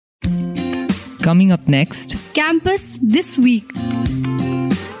Coming up next, Campus This Week.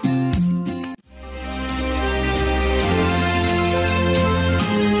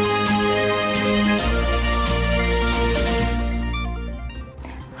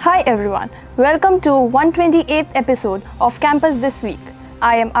 Hi everyone, welcome to 128th episode of Campus This Week.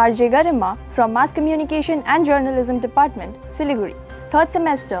 I am RJ Garima from Mass Communication and Journalism Department, Siliguri, third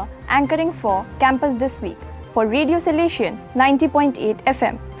semester anchoring for Campus This Week for Radio Salesian 90.8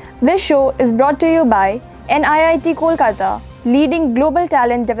 FM. This show is brought to you by NIIT Kolkata, leading global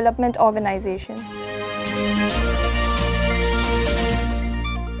talent development organization.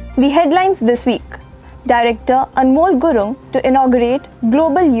 The headlines this week. Director Anmol Gurung to inaugurate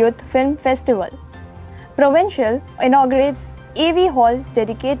Global Youth Film Festival. Provincial inaugurates AV Hall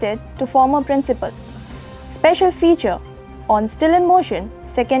dedicated to former principal. Special feature on Still in Motion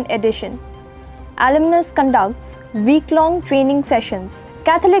 2nd edition. Alumnus conducts week-long training sessions.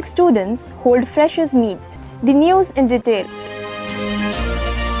 Catholic students hold freshers' meet. The news in detail.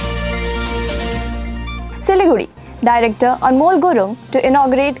 Siliguri. Director Anmol Gurung to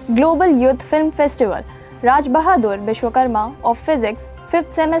inaugurate Global Youth Film Festival. Bahadur Biswakarma of Physics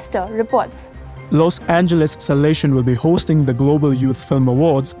 5th semester reports. Los Angeles Salesian will be hosting the Global Youth Film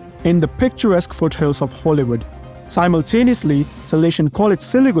Awards in the picturesque foothills of Hollywood. Simultaneously, Salesian College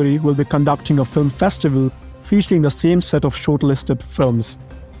Siliguri will be conducting a film festival featuring the same set of shortlisted films.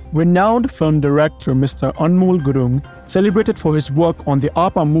 Renowned film director Mr. Anmol Gurung, celebrated for his work on the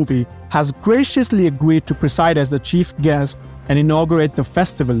APA movie, has graciously agreed to preside as the chief guest and inaugurate the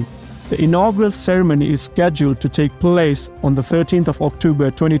festival. The inaugural ceremony is scheduled to take place on the 13th of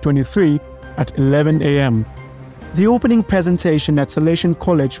October 2023 at 11 a.m. The opening presentation at Salesian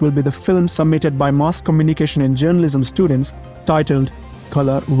College will be the film submitted by Mass Communication and Journalism students titled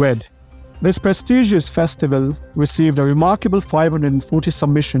Color Red. This prestigious festival received a remarkable 540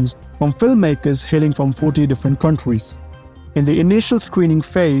 submissions from filmmakers hailing from 40 different countries. In the initial screening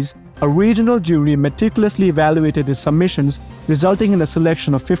phase, a regional jury meticulously evaluated the submissions, resulting in the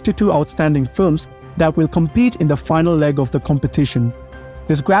selection of 52 outstanding films that will compete in the final leg of the competition.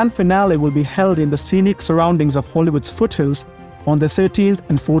 This grand finale will be held in the scenic surroundings of Hollywood's foothills on the 13th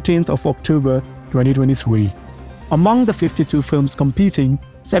and 14th of October 2023. Among the 52 films competing,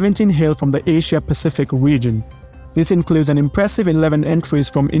 17 hail from the Asia-Pacific region. This includes an impressive 11 entries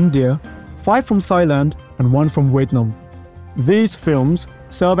from India, 5 from Thailand, and 1 from Vietnam. These films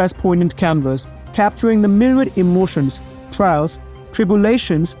serve as poignant canvas, capturing the myriad emotions, trials,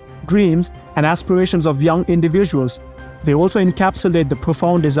 tribulations, dreams, and aspirations of young individuals. They also encapsulate the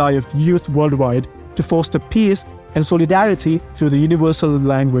profound desire of youth worldwide to foster peace and solidarity through the universal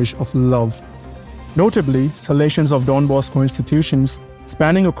language of love. Notably, Salesians of Don Bosco institutions,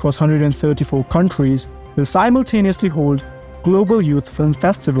 spanning across 134 countries, will simultaneously hold global youth film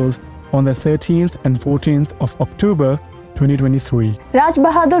festivals on the 13th and 14th of October 2023.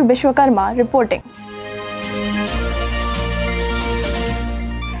 Bahadur Biswakarma reporting.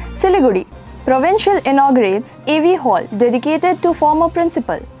 Siliguri. Provincial inaugurates AV Hall dedicated to former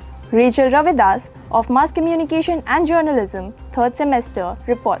principal. Rachael Ravidas of Mass Communication and Journalism, 3rd semester,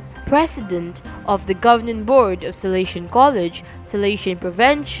 reports. President of the Governing Board of Salesian College, Salesian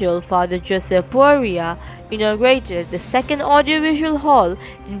Provincial, Father Joseph Riya, inaugurated the second audiovisual hall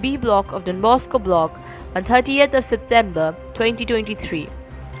in B Block of Don Bosco Block on 30th of September 2023.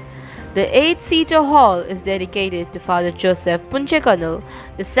 The 8-seater hall is dedicated to Father Joseph Punchekanal,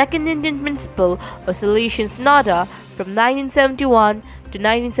 the second Indian principal of Salesian's NADA from 1971 to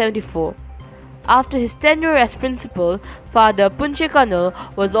 1974. After his tenure as principal, Father Punchekanal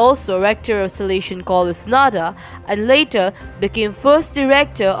was also rector of Salesian College NADA and later became first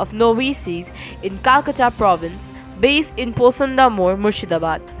director of novices in Calcutta province, based in Posandamur,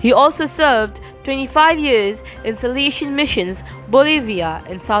 Murshidabad. He also served 25 years in Salesian missions, Bolivia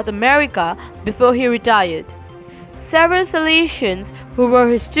and South America before he retired. Several Salesians who were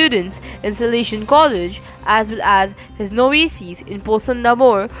his students in Salesian College, as well as his novices in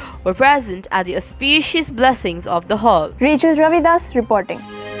Posandamur, were present at the auspicious blessings of the hall. Rachael Ravidas reporting.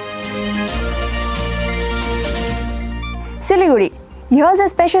 Siliguri. Here's a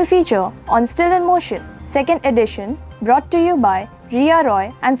special feature on Still in Motion 2nd edition, brought to you by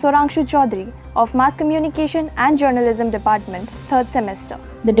Riya and Sourangsho Chowdhury of Mass Communication and Journalism Department, 3rd semester.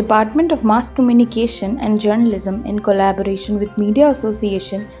 The Department of Mass Communication and Journalism, in collaboration with Media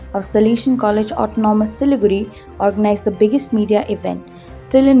Association of Salesian College Autonomous Siliguri, organized the biggest media event,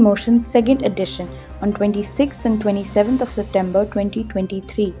 Still in Motion 2nd edition, on 26th and 27th of September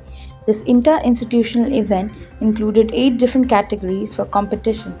 2023. This inter-institutional event included 8 different categories for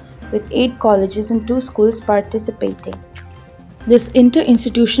competition, with 8 colleges and 2 schools participating. This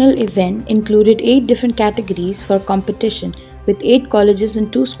inter-institutional event included 8 different categories for competition, with 8 colleges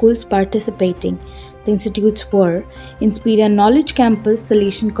and 2 schools participating. The institutes were Inspira Knowledge Campus,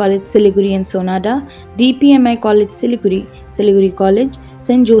 Salesian College, Siliguri and Sonada, DPMI College, Siliguri, Siliguri College,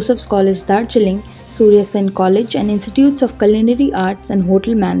 St. Joseph's College, Darjeeling, Surya Sen College and Institutes of Culinary Arts and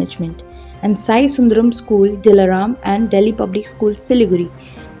Hotel Management, and Sai Sundaram School, Dilaram and Delhi Public School, Siliguri.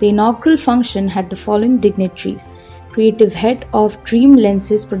 The inaugural function had the following dignitaries: Creative Head of Dream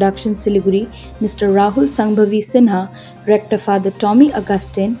Lenses Production, Siliguri, Mr. Rahul Sangbhavi Sinha, Rector Father Tommy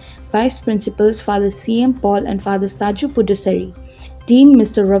Augustine, Vice Principals Father C.M. Paul and Father Saju Pudusari, Dean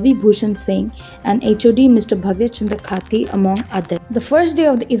Mr. Ravi Bhushan Singh and HOD Mr. Bhavya Chandra Khati, among others. The first day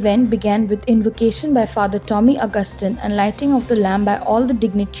of the event began with invocation by Father Tommy Augustine and lighting of the lamp by all the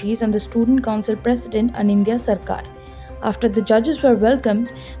dignitaries and the Student Council President Anindya Sarkar. After the judges were welcomed,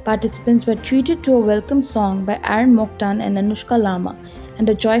 participants were treated to a welcome song by Aaron Mokhtan and Anushka Lama and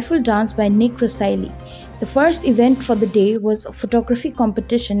a joyful dance by Nick Rasaili. The first event for the day was a photography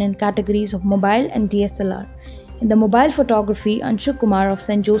competition in categories of mobile and DSLR. In the mobile photography, Anshu Kumar of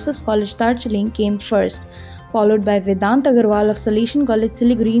St. Joseph's College Darjeeling came first, followed by Vedant Agarwal of Salesian College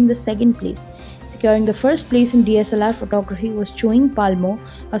Siliguri in the second place. Securing the first place in DSLR photography was Choing Palmo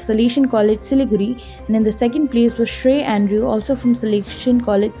of Salesian College Siliguri, and in the second place was Shrey Andrew, also from Salesian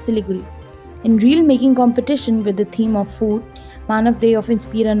College Siliguri. In reel making competition with the theme of food, Manav Dey of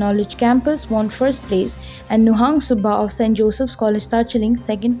Inspira Knowledge Campus won first place and Nuhang Subba of St. Joseph's College Darjeeling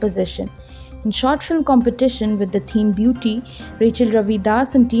second position. In short film competition with the theme Beauty, Rachael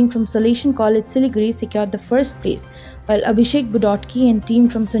Ravidas and team from Salesian College Siliguri secured the first place, while Abhishek Budotki and team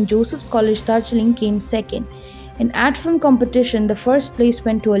from St. Joseph's College Darjeeling came second. In ad film competition, the first place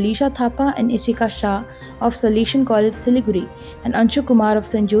went to Alisha Thapa and Ishika Shah of Salesian College Siliguri, and Anshu Kumar of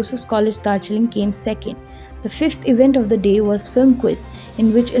St. Joseph's College Darjeeling came second. The fifth event of the day was Film Quiz,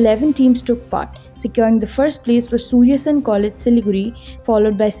 in which 11 teams took part. Securing the first place was Surya Sen College Siliguri,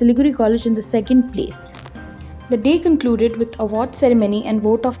 followed by Siliguri College in the second place. The day concluded with award ceremony and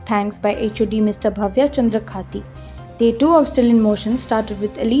vote of thanks by HOD Mr. Bhavya Chandra Khati. Day 2 of Still in Motion started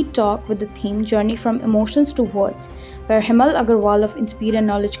with Elite Talk with the theme Journey from Emotions to Words, where Himal Agarwal of Inspira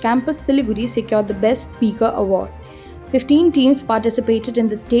Knowledge Campus Siliguri secured the Best Speaker Award. 15 teams participated in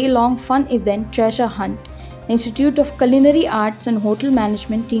the day-long fun event Treasure Hunt. The Institute of Culinary Arts and Hotel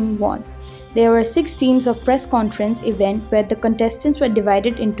Management team won. There were 6 teams of press conference event where the contestants were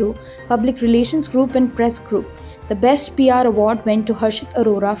divided into Public Relations Group and Press Group. The Best PR Award went to Harshit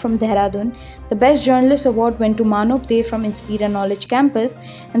Arora from Dehradun. The Best Journalist Award went to Manov Dey from Inspira Knowledge Campus,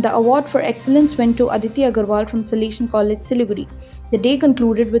 and the Award for Excellence went to Aditi Agarwal from Salesian College Siliguri. The day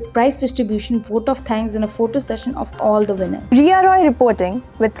concluded with prize distribution, vote of thanks and a photo session of all the winners. Riya Roy reporting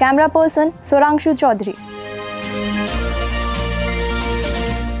with camera person Sourangsho Chowdhury.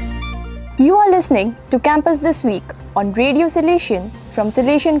 You are listening to Campus This Week on Radio Salesian from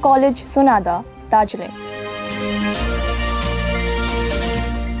Salesian College, Sonada, Darjeeling.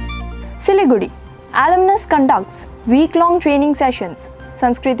 Siliguri. Alumnus conducts week-long training sessions.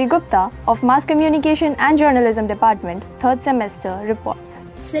 Sanskriti Gupta of Mass Communication and Journalism Department, 3rd semester, reports.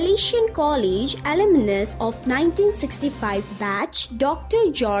 Salesian College Alumnus of 1965 batch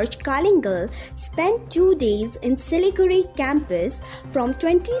Dr. George Kalingal spent 2 days in Siliguri campus from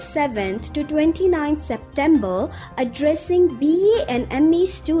 27th to 29th September addressing BA and MA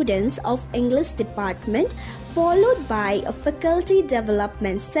students of English department, followed by a faculty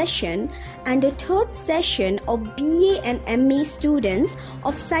development session and a 3rd session of BA and MA students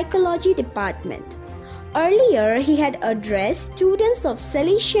of psychology department. Earlier, he had addressed students of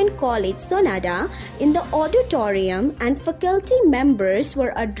Salesian College Sonada in the auditorium, and faculty members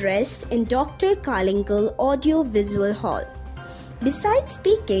were addressed in Dr. Kalingal Audio Visual Hall. Besides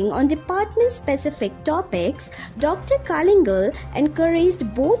speaking on department-specific topics, Dr. Kalingal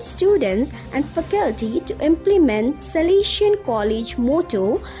encouraged both students and faculty to implement Salesian College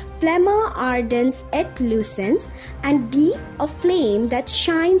motto Flamma Ardens et Lucens and be a flame that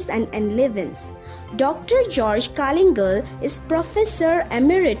shines and enlivens. Dr. George Kalingal is Professor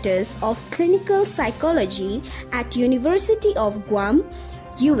Emeritus of Clinical Psychology at University of Guam,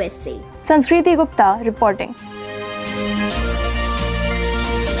 USA. Sanskriti Gupta reporting.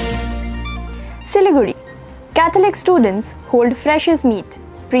 Siliguri. Catholic students hold freshers meet.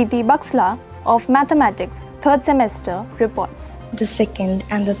 Priti Baxla of Mathematics, 3rd semester, reports. The 2nd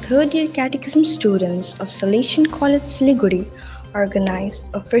and the 3rd year catechism students of Salesian College Siliguri organized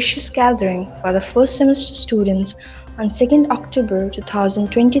a freshers gathering for the 1st semester students on 2nd October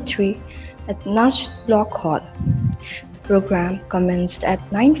 2023 at Nasrid Block Hall. The program commenced at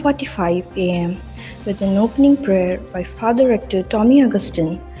 9:45 a.m. with an opening prayer by Father Rector Tommy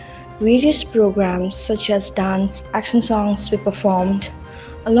Augustine. Various programs such as dance, action songs were performed,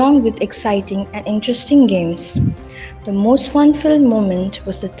 along with exciting and interesting games. The most fun-filled moment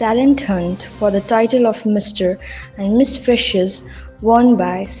was the talent hunt for the title of Mr. and Miss Freshers, won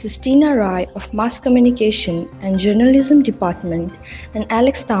by Sistina Rai of Mass Communication and Journalism Department and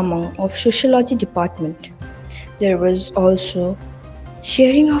Alex Tamang of Sociology Department. There was also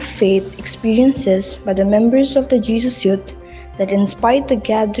sharing of faith experiences by the members of the Jesus Youth that inspired the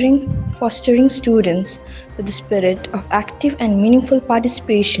gathering, fostering students with the spirit of active and meaningful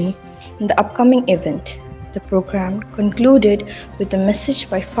participation in the upcoming event. The program concluded with a message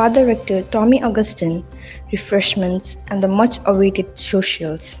by Father Rector Tommy Augustine, refreshments, and the much-awaited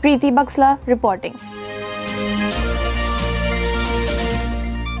socials. Priti Baxla reporting.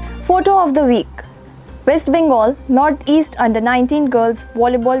 Photo of the week. West Bengal Northeast Under-19 girls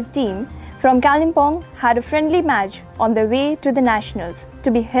volleyball team from Kalimpong had a friendly match on their way to the Nationals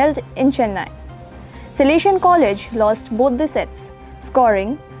to be held in Chennai. Salesian College lost both the sets,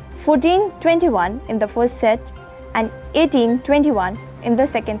 scoring 14-21 in the first set and 18-21 in the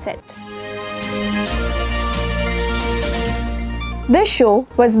second set. This show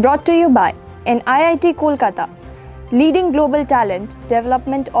was brought to you by NIIT Kolkata, leading global talent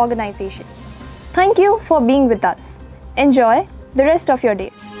development organization. Thank you for being with us. Enjoy the rest of your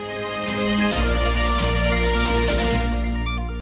day.